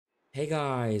Hey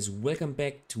guys, welcome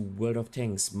back to World of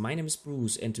Tanks. My name is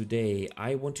Bruce and today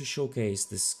I want to showcase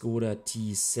the Skoda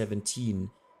T-17,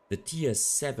 the Tier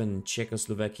 7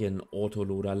 Czechoslovakian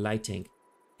autoloader light tank.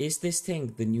 Is this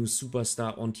tank the new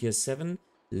superstar on Tier 7?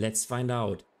 Let's find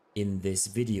out in this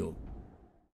video.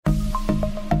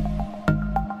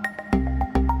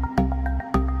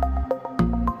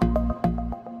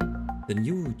 The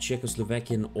new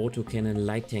Czechoslovakian autocannon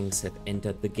light tanks have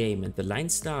entered the game, and the line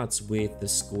starts with the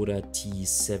Skoda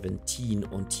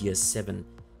T-17 on Tier 7.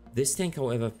 This tank,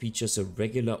 however, features a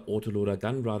regular autoloader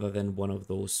gun rather than one of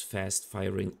those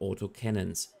fast-firing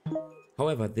autocannons.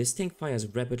 However, this tank fires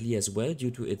rapidly as well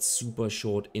due to its super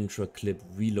short intra-clip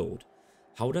reload.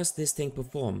 How does this tank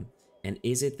perform? And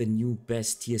is it the new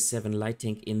best Tier 7 light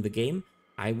tank in the game?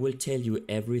 I will tell you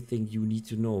everything you need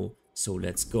to know, so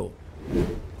let's go.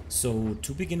 So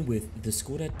to begin with, the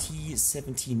Skoda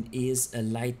T-17 is a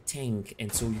light tank, and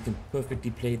so you can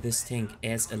perfectly play this tank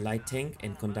as a light tank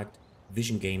and conduct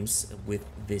vision games with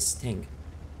this tank.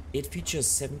 It features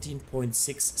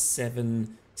 17.67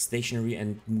 stationary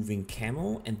and moving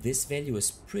camo, and this value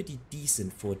is pretty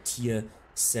decent for a Tier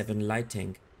 7 light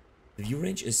tank. The view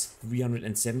range is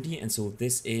 370, and so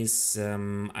this is,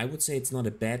 I would say it's not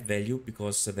a bad value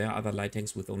because there are other light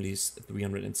tanks with only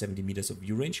 370 meters of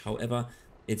view range. However,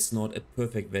 it's not a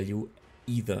perfect value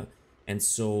either, and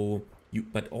so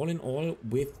but all in all,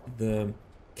 with the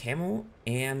camo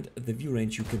and the view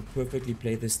range, you can perfectly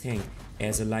play this tank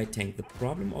as a light tank. The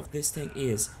problem of this tank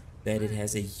is that it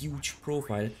has a huge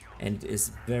profile and is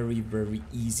very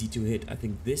easy to hit. I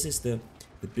think this is the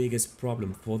biggest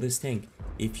problem for this tank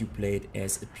if you play it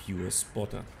as a pure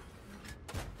spotter.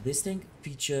 This tank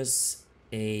features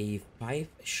a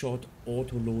 5-shot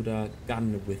autoloader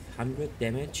gun with 100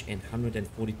 damage and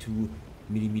 142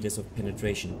 millimeters of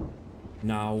penetration.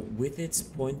 Now, with its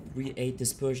 .38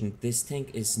 dispersion, this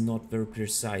tank is not very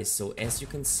precise, so as you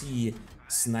can see,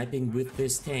 sniping with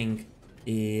this tank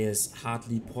is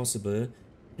hardly possible.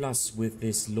 Plus, with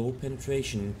this low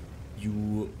penetration,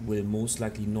 you will most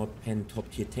likely not pen top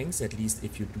tier tanks, at least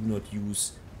if you do not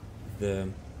use the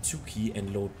 2-key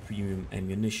and load premium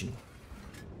ammunition.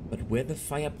 But where the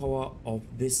firepower of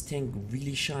this tank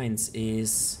really shines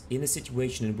is in a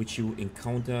situation in which you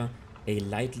encounter a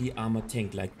lightly armored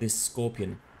tank like this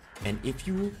Scorpion. And if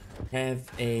you have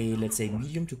a, let's say,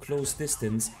 medium to close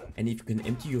distance, and if you can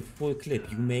empty your full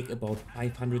clip, you make about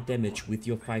 500 damage with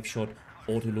your 5-shot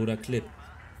autoloader clip.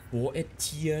 For a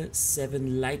Tier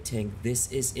 7 light tank,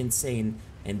 this is insane,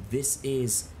 and this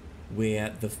is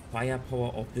where the firepower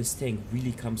of this tank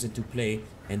really comes into play,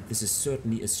 and this is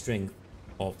certainly a strength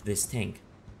of this tank.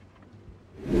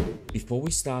 Before we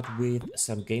start with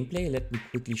some gameplay, let me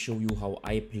quickly show you how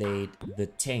I played the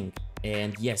tank.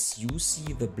 And yes, you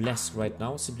see the blast right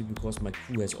now simply because my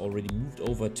crew has already moved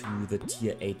over to the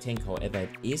Tier 8 tank. However,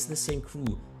 it is the same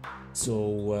crew.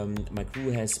 So my crew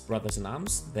has Brothers in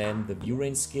Arms, then the view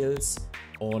range skills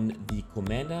on the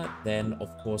commander, then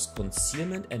of course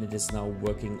concealment, and it is now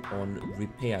working on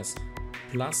repairs.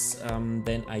 Plus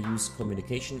then I use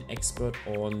communication expert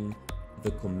on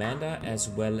the commander as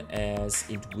well as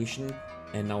intuition,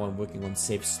 and now I'm working on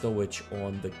safe stowage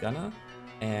on the gunner,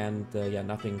 and yeah,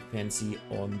 nothing fancy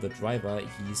on the driver.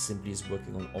 He simply is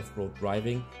working on off-road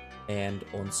driving and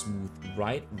on smooth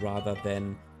ride rather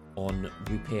than on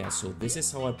repair. So this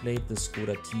is how I played the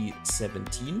Skoda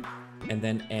T-17. And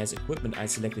then as equipment I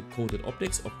selected coated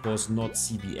optics, of course not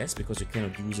CBS because you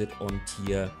cannot use it on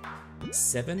Tier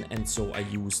 7, and so I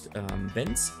used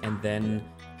vents, and then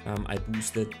I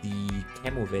boosted the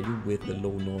camo value with the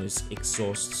low noise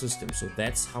exhaust system. So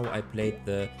that's how I played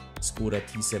the Skoda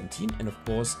T-17, and of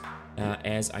course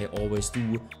as I always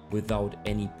do, without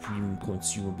any premium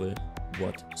consumable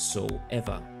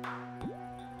whatsoever.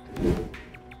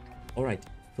 Alright,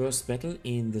 first battle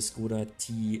in the Skoda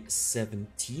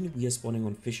T-17. We are spawning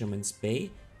on Fisherman's Bay,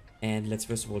 and let's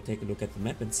first of all take a look at the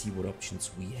map and see what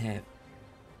options we have.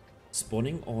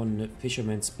 Spawning on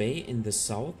Fisherman's Bay in the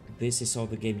south, this is how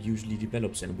the game usually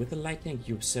develops, and with a light tank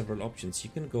you have several options. You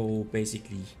can go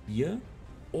basically here,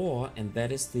 or, and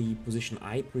that is the position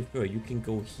I prefer, you can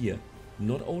go here.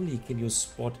 Not only can you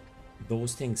spot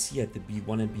those tanks here at the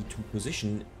B1 and B2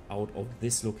 position out of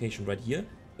this location right here,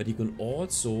 but you can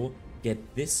also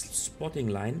get this spotting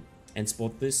line and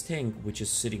spot this tank, which is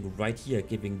sitting right here,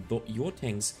 giving your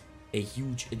tanks a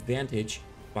huge advantage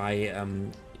by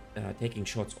taking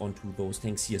shots onto those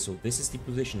tanks here. So this is the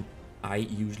position I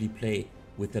usually play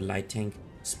with the light tank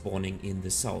spawning in the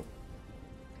south.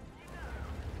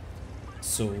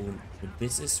 So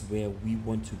this is where we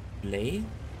want to play.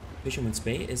 Fisherman's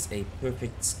Bay is a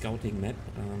perfect scouting map,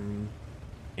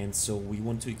 And so we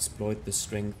want to exploit the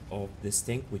strength of this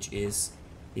tank, which is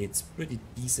its pretty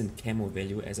decent camo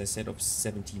value, as I said, of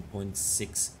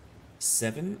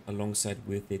 17.67, alongside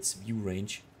with its view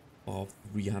range of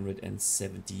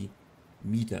 370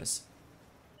 meters.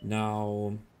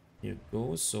 Now, here it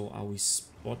goes. So are we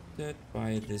spotted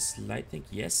by this light tank?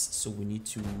 Yes. So we need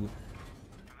to,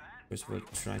 first of all,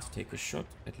 try to take a shot,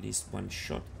 at least one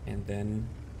shot, and then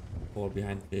fall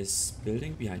behind this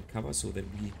building, behind cover, so that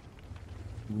we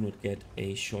do not get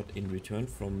a shot in return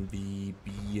from the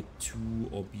B2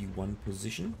 or B1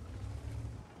 position.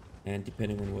 And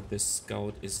depending on what this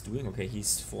scout is doing, okay,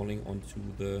 he's falling onto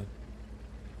the,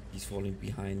 he's falling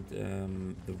behind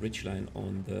the ridge line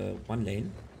on the 1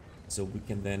 lane. So we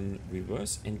can then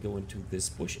reverse and go into this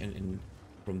bush, and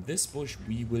from this bush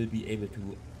we will be able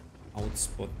to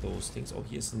outspot those things. Oh,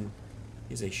 here's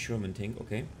a Sherman tank.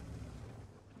 Okay.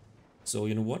 So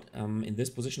you know what? In this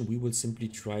position we will simply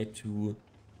try to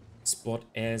spot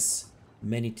as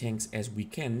many tanks as we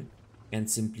can and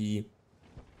simply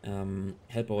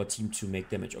help our team to make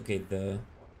damage. Okay, the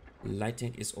light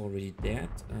tank is already dead.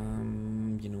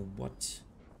 You know what?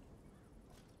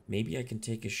 Maybe I can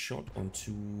take a shot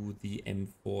onto the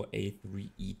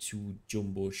M4A3E2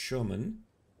 Jumbo Sherman.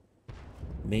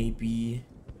 Maybe...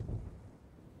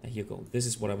 here you go. This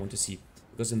is what I want to see.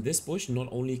 Because in this bush, not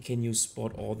only can you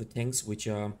spot all the tanks which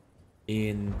are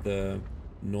in the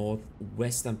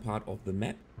northwestern part of the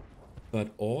map,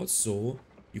 but also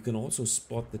you can also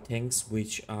spot the tanks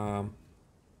which are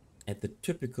at the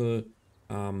typical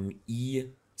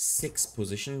E6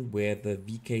 position where the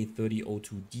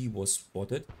VK3002D was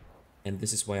spotted, and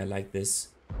this is why I like this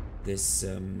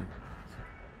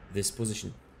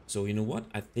position. So you know what?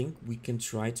 I think we can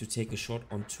try to take a shot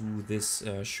onto this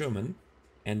Sherman,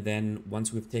 and then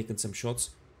once we've taken some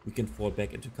shots, we can fall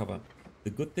back into cover. The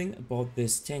good thing about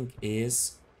this tank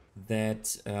is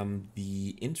that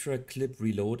the intra-clip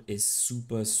reload is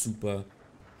super slow,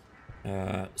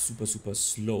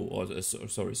 or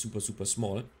sorry, super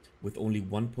small, with only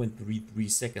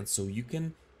 1.33 seconds. So you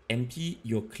can empty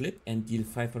your clip and deal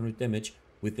 500 damage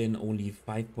within only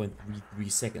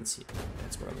 5.33 seconds here.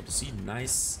 That's what I want to see.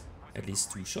 Nice, at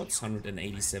least 2 shots,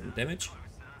 187 damage.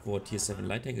 For tier 7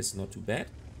 light tank is not too bad.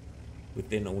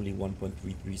 Within only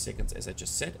 1.33 seconds, as I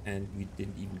just said, and we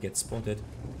didn't even get spotted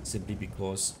simply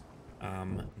because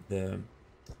the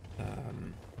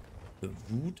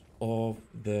root of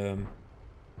the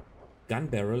gun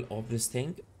barrel of this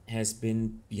tank has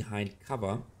been behind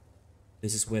cover.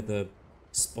 This is where the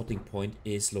spotting point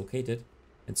is located,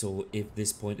 and so if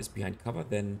this point is behind cover,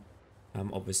 then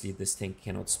obviously this tank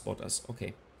cannot spot us.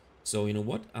 Okay, so you know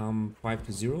what,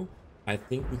 5-0. I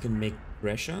think we can make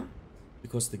pressure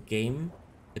because the game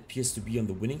appears to be on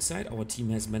the winning side. Our team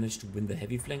has managed to win the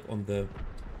heavy flank on the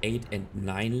 8 and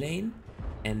 9 lane,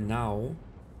 and now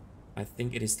I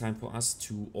think it is time for us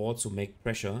to also make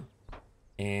pressure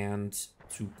and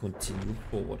to continue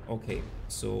forward. Okay,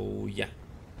 so yeah,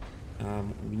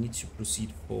 we need to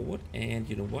proceed forward, and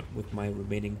you know what, with my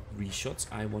remaining 3 shots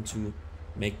I want to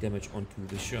make damage onto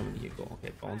the Sherman. Here you go.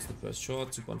 Okay, bounce the first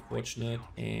shot, super unfortunate,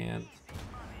 and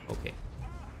okay,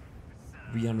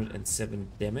 307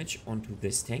 damage onto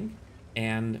this tank.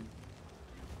 And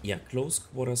yeah, close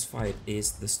quarters fight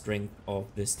is the strength of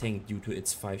this tank due to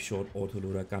its 5-shot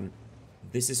autoloader gun.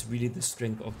 This is really the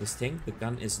strength of this tank. The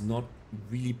gun is not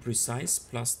really precise,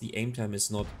 plus the aim time is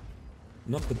not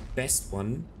the best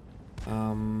one,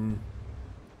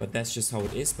 but that's just how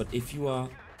it is. But if you are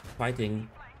fighting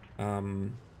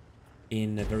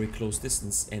in a very close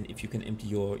distance, and if you can empty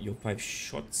your 5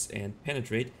 shots and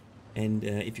penetrate, and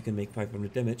if you can make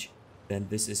 500 damage, then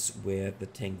this is where the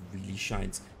tank really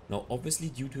shines. Now obviously,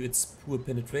 due to its poor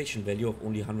penetration value of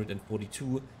only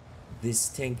 142, this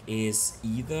tank is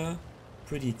either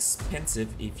pretty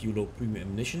expensive if you load premium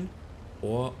ammunition,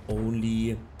 or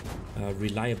only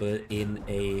reliable in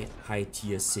a high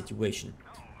tier situation.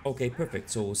 Okay, perfect.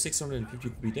 So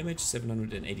 653 damage,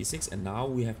 786, and now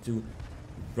we have to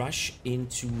rush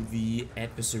into the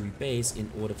adversary base in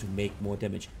order to make more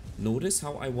damage. Notice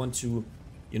how I want to,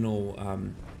 you know,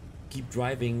 keep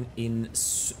driving in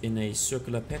a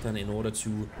circular pattern in order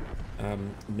to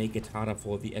make it harder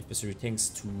for the adversary tanks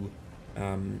to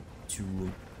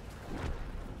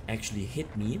actually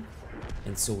hit me.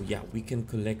 And so yeah, we can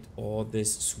collect all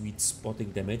this sweet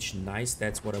spotting damage. Nice,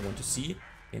 that's what I want to see.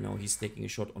 Okay, now he's taking a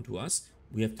shot onto us.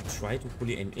 We have to try to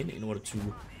fully aim in order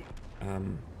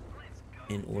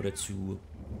to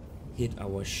hit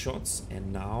our shots,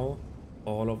 and now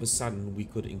all of a sudden we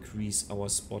could increase our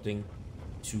spotting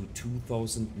to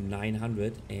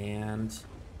 2,900, and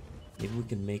Maybe we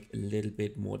can make a little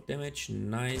bit more damage.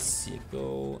 Nice, here you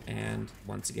go. And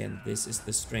once again, this is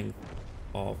the strength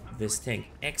of this tank.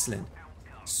 Excellent.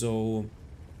 So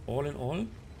all in all,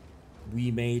 we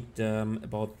made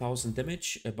about 1000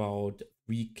 damage, about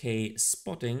 3k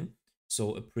spotting.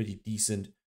 So a pretty decent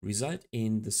result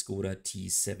in the Skoda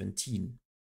T-17.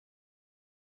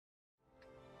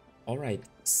 Alright,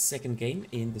 second game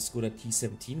in the Skoda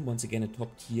T-17. Once again, a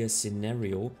top tier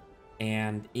scenario.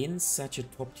 And in such a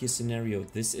top tier scenario,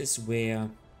 this is where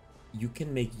you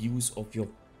can make use of your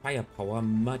firepower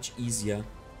much easier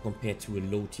compared to a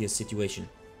low tier situation.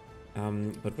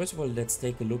 But first of all, let's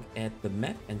take a look at the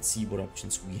map and see what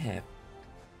options we have.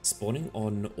 Spawning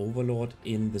on Overlord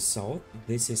in the south,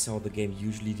 this is how the game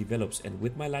usually develops. And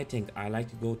with my light tank, I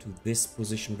like to go to this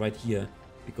position right here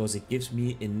because it gives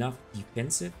me enough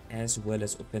defensive as well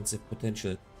as offensive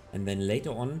potential. And then later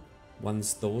on,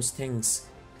 once those tanks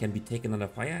can be taken under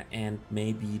fire and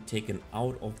maybe taken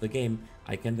out of the game,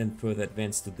 I can then further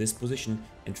advance to this position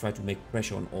and try to make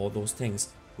pressure on all those tanks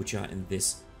which are in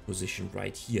this position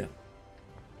right here.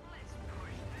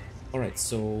 Alright,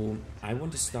 so I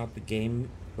want to start the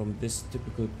game from this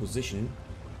typical position.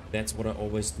 That's what I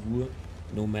always do,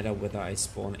 no matter whether I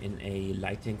spawn in a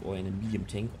light tank or in a medium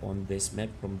tank on this map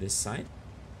from this side.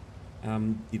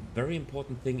 The very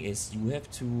important thing is you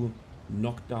have to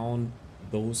knock down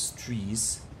those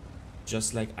trees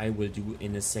just like I will do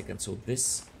in a second. So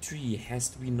this tree has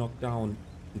to be knocked down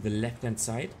to the left hand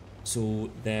side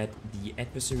so that the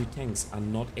adversary tanks are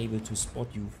not able to spot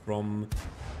you from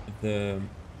the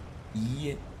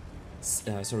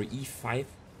E5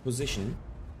 position.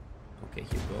 Okay,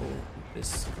 here we go.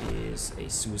 This is a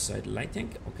suicide light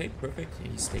tank. Okay, perfect.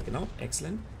 He's taken out.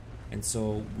 Excellent. And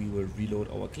so we will reload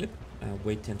our clip,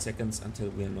 wait 10 seconds until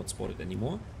we are not spotted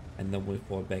anymore, and then we'll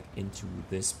fall back into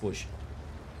this bush.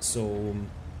 So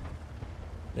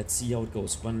let's see how it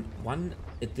goes. One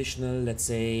additional, let's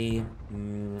say,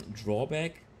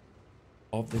 drawback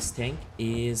of this tank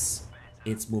is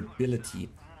its mobility.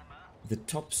 The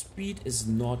top speed is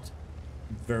not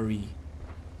very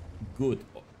good,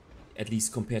 at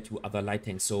least compared to other light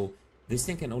tanks. So this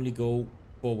tank can only go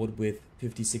forward with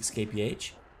 56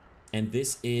 kph, and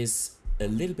this is a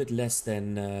little bit less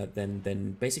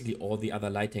than basically all the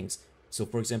other light tanks. So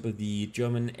for example, the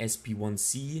German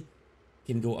SP1C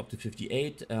can go up to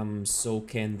 58, so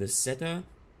can the Setter.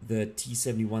 The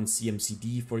T-71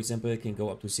 CMCD, for example, can go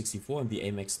up to 64, and the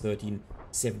AMX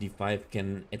 1375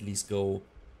 can at least go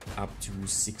up to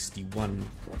 61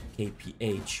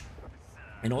 kph.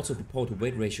 And also the power to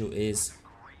weight ratio is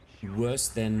worse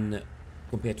than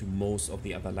compared to most of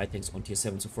the other light tanks on tier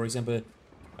 7. So for example,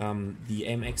 the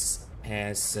AMX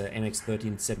has MX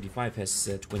 1375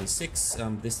 has 26.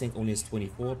 This tank only has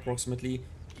 24 approximately,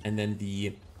 and then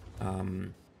the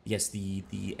yes, the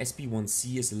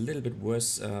SP1C is a little bit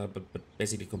worse, but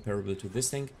basically comparable to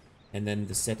this tank. And then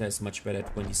the Setter is much better,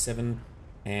 27.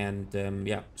 And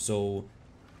yeah, so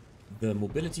the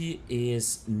mobility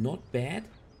is not bad,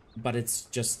 but it's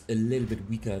just a little bit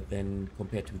weaker than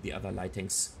compared to the other light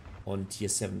tanks on tier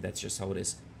 7. That's just how it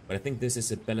is. But I think this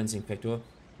is a balancing factor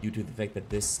due to the fact that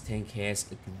this tank has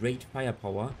a great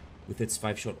firepower with its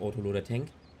 5-shot autoloader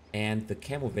tank, and the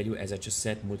camo value, as I just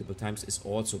said multiple times, is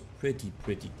also pretty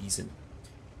decent.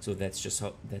 So that's just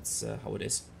how how it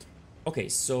is. Okay,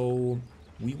 so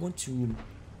we want to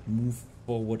move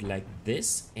forward like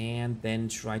this and then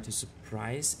try to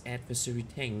surprise adversary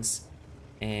tanks.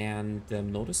 And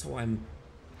notice how I'm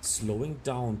slowing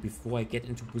down before I get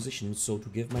into position, so to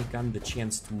give my gun the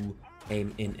chance to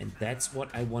aim in. And that's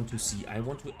what I want to see. I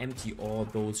want to empty all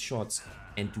those shots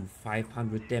and do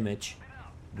 500 damage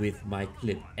with my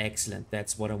clip. Excellent.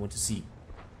 That's what I want to see.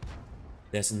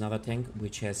 There's another tank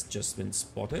which has just been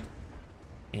spotted.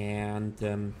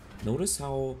 And notice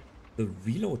how the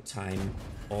reload time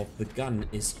of the gun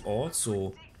is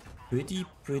also pretty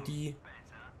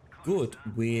good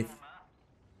with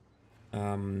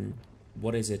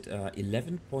what is it,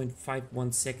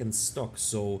 11.51 seconds stock.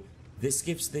 So this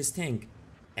gives this tank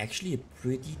actually a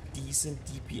pretty decent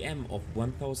DPM of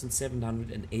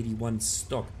 1781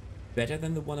 stock, better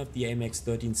than the one of the AMX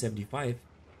 1375,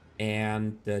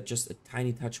 and just a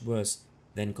tiny touch worse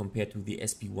than compared to the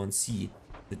SP1C,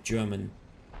 the German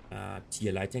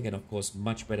tier light tank, and of course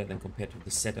much better than compared to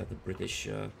the Setter, the British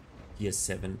tier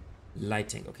 7 light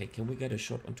tank. Okay, can we get a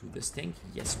shot onto this tank?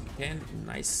 Yes, we can.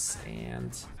 Nice.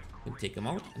 And we'll take him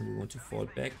out, and we want to fall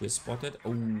back. We're spotted.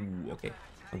 Oh, okay.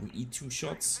 And we eat 2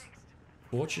 shots.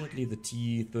 Fortunately, the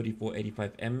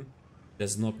T-3485M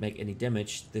does not make any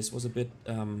damage. This was a bit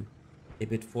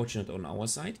fortunate on our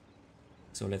side.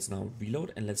 So let's now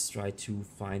reload, and let's try to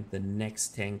find the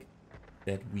next tank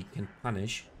that we can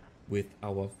punish with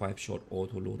our 5-shot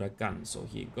autoloader gun. So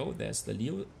here you go, there's the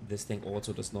Leo. This tank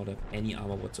also does not have any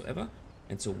armor whatsoever,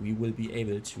 and so we will be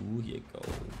able to, here you go,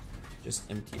 just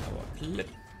empty our clip.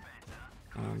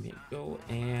 Here you go,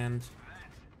 and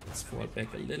let's fall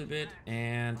back a little bit,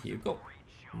 and here you go.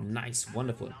 Nice,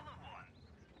 wonderful.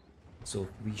 So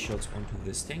 3 shots onto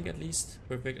this tank at least.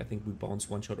 Perfect. I think we bounced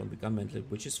 1 shot on the gun mantle,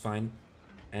 which is fine.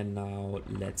 And now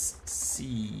let's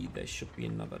see. There should be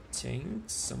another tank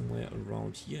somewhere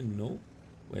around here. No.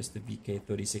 Where's the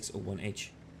VK3601H?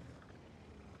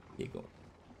 Here you go.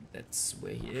 That's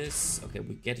where he is. Okay,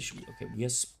 we get it. Okay, we are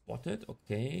spotted.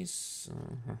 Okay, so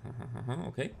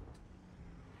okay.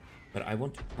 But I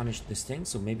want to punish this tank,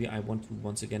 so maybe I want to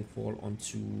once again fall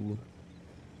onto.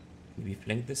 Maybe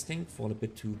flank this tank, fall a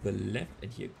bit to the left,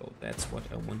 and here you go. That's what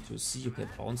I want to see. Okay,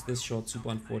 bounce this shot, super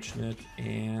unfortunate,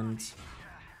 and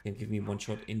can give me 1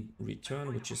 shot in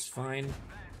return, which is fine.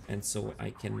 And so I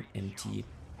can empty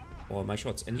all my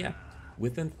shots. And yeah,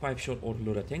 with a 5-shot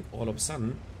autoloader tank, all of a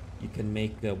sudden you can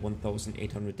make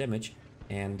 1800 damage.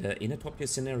 And in a top tier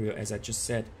scenario, as I just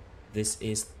said, this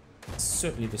is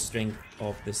certainly the strength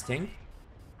of this tank.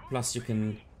 Plus you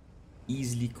can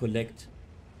easily collect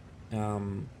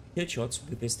kill shots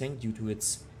with this tank due to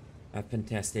its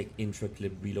fantastic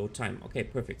intra-clip reload time. Okay,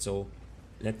 perfect. So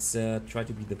let's try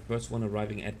to be the first one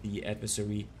arriving at the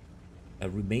adversary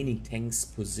remaining tank's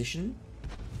position,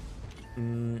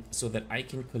 so that I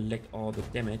can collect all the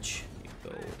damage. Here you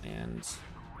go, and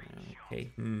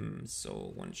okay,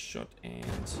 so 1 shot,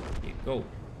 and here you go.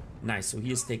 Nice, so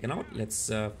he is taken out. Let's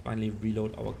finally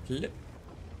reload our clip.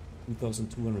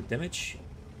 2200 damage,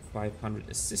 500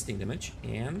 assisting damage,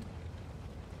 and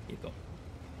here you go.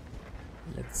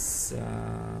 Let's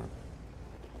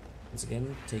once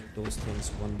again take those tanks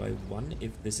 1 by 1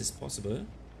 if this is possible.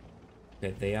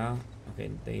 Okay, they are okay.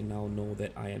 They now know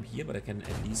that I am here, but I can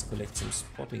at least collect some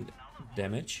spotting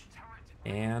damage.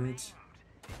 And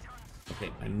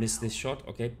okay, I missed this shot.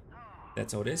 Okay,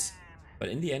 that's how it is. But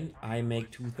in the end, I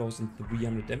make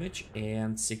 2300 damage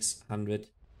and 600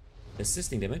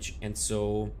 assisting damage, and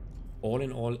so all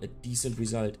in all, a decent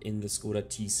result in the Skoda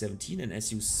T-17. And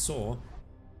as you saw,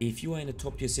 if you are in a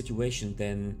top tier situation,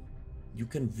 then you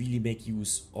can really make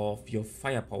use of your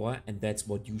firepower, and that's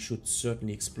what you should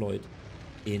certainly exploit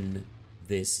in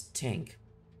this tank.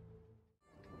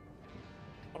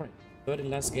 Alright, third and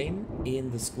last game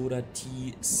in the Skoda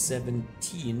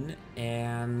T-17,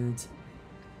 and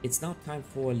it's now time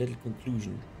for a little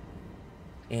conclusion.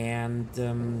 And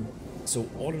so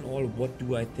all in all, what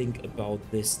do I think about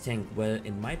this tank? Well,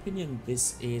 in my opinion,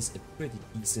 this is a pretty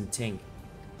decent tank.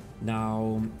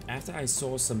 Now, after I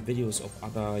saw some videos of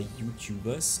other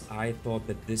YouTubers, I thought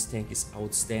that this tank is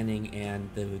outstanding and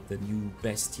the new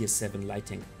best tier 7 light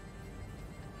tank.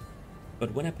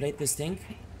 But when I played this tank,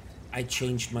 I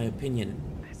changed my opinion.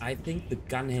 I think the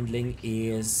gun handling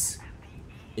is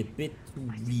a bit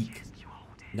too weak.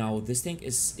 Now, this tank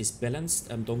is balanced,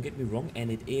 don't get me wrong,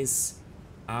 and it is,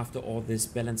 after all this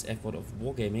balanced effort of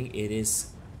wargaming, it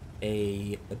is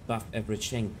a above average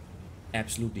tank,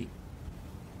 absolutely.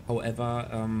 However,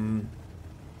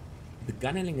 the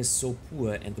gun handling is so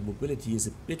poor and the mobility is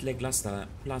a bit lackluster,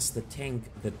 plus the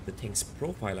tank's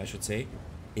profile, I should say,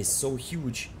 is so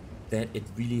huge that it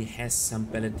really has some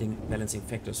balancing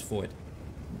factors for it.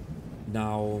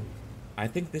 Now, I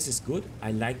think this is good.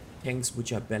 I like tanks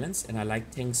which are balanced, and I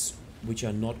like tanks which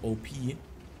are not OP.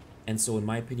 And so in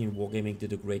my opinion, Wargaming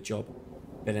did a great job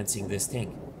balancing this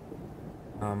tank.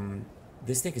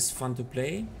 This tank is fun to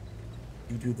play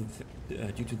due to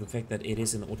the fact that it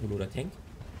is an autoloader tank.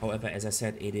 However, as I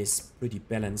said, it is pretty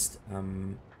balanced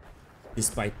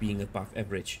despite being above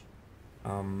average.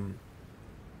 And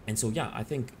so yeah, I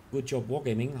think good job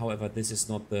Wargaming. However, this is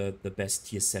not the best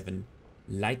tier 7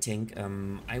 light tank.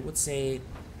 I would say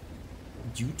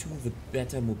due to the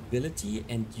better mobility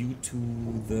and due to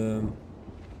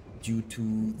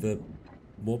the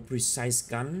more precise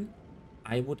gun,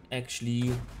 I would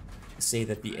actually say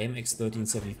that the AMX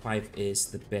 1375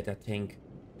 is the better tank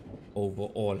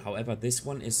overall. However, this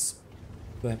one is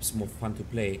perhaps more fun to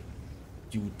play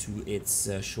due to its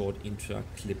short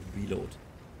intra-clip reload.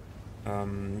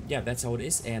 Yeah, that's how it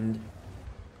is, and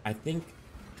I think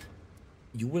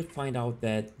you will find out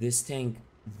that this tank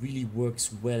really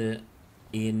works well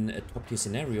in a top tier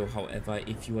scenario. However,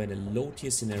 if you are in a low tier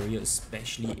scenario,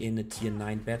 especially in a tier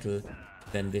 9 battle,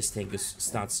 then this tank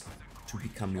starts to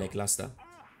become lackluster.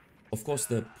 Of course,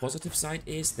 the positive side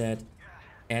is that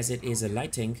as it is a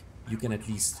light tank, you can at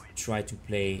least try to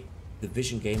play the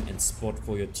vision game and spot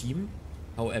for your team.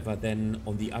 However, then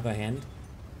on the other hand,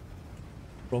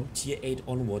 from tier 8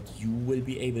 onward, you will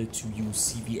be able to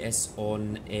use CVS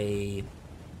on a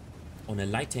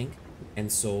light tank,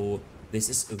 and so this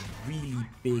is a really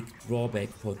big drawback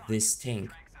for this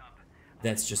tank.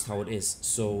 That's just how it is.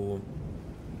 So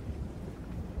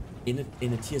in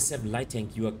a tier 7 light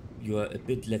tank, you are a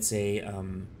bit, let's say,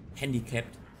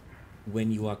 handicapped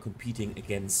when you are competing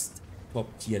against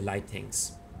top tier light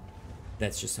tanks.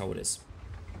 That's just how it is.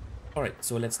 Alright,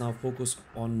 so let's now focus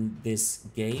on this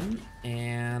game.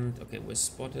 And okay, we're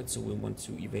spotted, so we want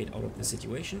to evade out of the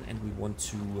situation, and we want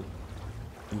to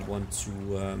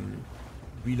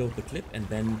reload the clip and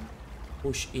then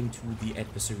push into the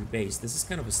adversary base. This is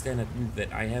kind of a standard move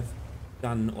that I have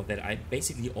done, or that I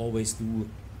basically always do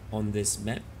on this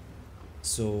map.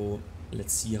 So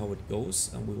let's see how it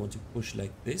goes. And we want to push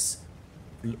like this,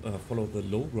 follow the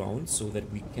low ground so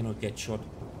that we cannot get shot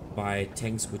by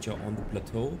tanks which are on the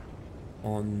plateau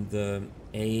on the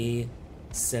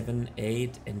A7,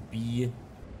 8 and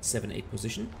B7, 8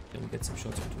 position. Can we get some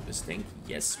shots onto this tank?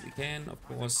 Yes, we can, of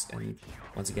course. And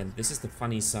once again, this is the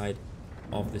funny side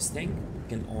of this tank. We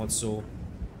can also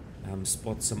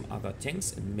spot some other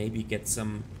tanks and maybe get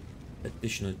some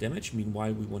additional damage.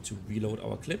 Meanwhile, we want to reload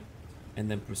our clip and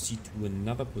then proceed to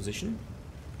another position.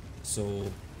 So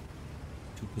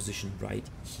to position right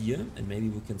here, and maybe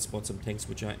we can spot some tanks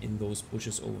which are in those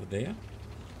bushes over there.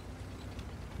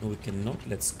 No, we cannot.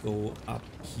 Let's go up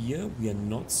here. We are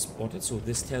not spotted, so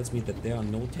this tells me that there are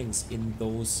no tanks in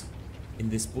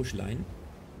this bush line.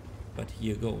 But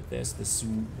here you go. There's the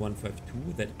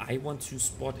Su-152 that I want to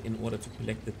spot in order to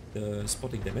collect the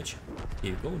spotting damage.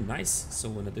 Here you go. Nice. So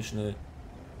an additional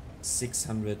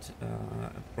 600,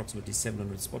 approximately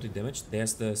 700 spotting damage.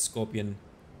 There's the Scorpion,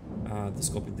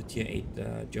 the tier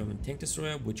 8 German tank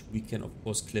destroyer, which we can of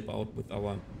course clip out with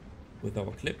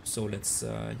our clip. So let's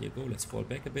here you go. Let's fall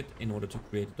back a bit in order to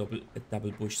create a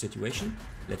double bush situation.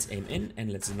 Let's aim in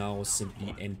and let's now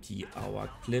simply empty our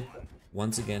clip.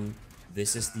 Once again,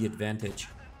 this is the advantage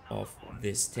of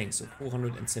this tank. So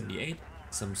 478,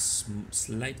 some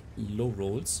slight low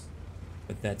rolls,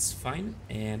 but that's fine.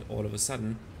 And all of a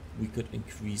sudden, we could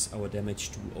increase our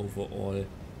damage to overall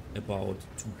about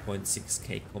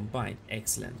 2.6k combined.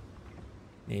 Excellent.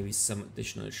 Maybe some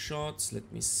additional shots. Let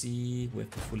me see. We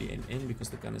have to fully aim in because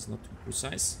the gun is not too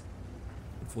precise.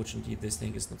 Unfortunately, this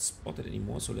tank is not spotted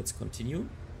anymore, so let's continue.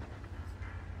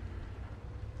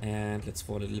 And let's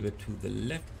fall a little bit to the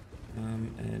left.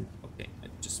 And okay, I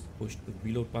just pushed the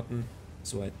reload button,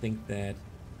 so I think that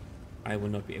I will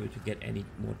not be able to get any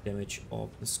more damage of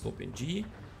the Scorpion G.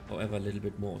 However, a little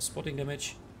bit more spotting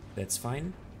damage, that's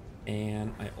fine.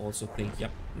 And I also think,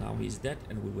 yep, now he's dead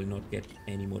and we will not get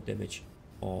any more damage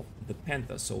of the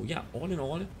Panther. So yeah, all in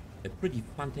all, a pretty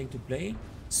fun tank to play.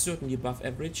 Certainly above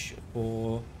average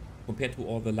compared to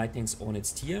all the light tanks on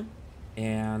its tier.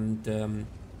 And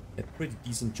a pretty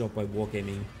decent job by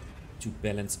Wargaming to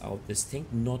balance out this tank,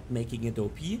 not making it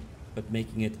OP, but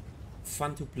making it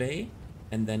fun to play,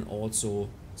 and then also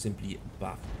simply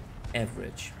above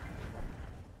average.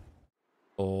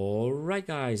 Alright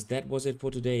guys, that was it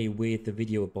for today with the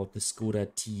video about the Skoda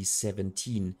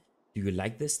T-17. Do you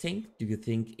like this tank? Do you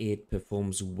think it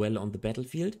performs well on the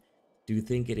battlefield? Do you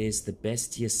think it is the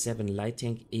best tier 7 light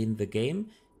tank in the game?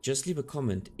 Just leave a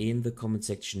comment in the comment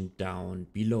section down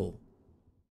below.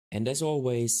 And as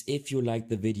always, if you like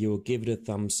the video, give it a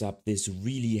thumbs up. This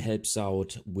really helps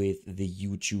out with the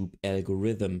YouTube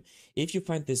algorithm. If you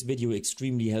find this video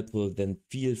extremely helpful, then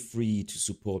feel free to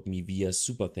support me via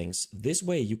Super Thanks. This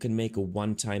way you can make a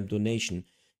one-time donation.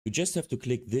 You just have to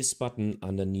click this button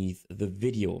underneath the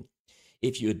video.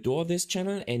 If you adore this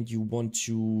channel and you want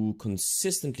to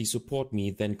consistently support me,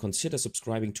 then consider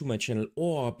subscribing to my channel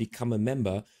or become a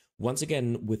member, once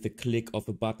again with the click of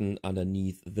a button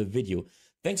underneath the video.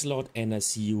 Thanks a lot, and I'll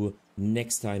see you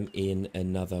next time in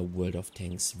another World of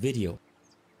Tanks video.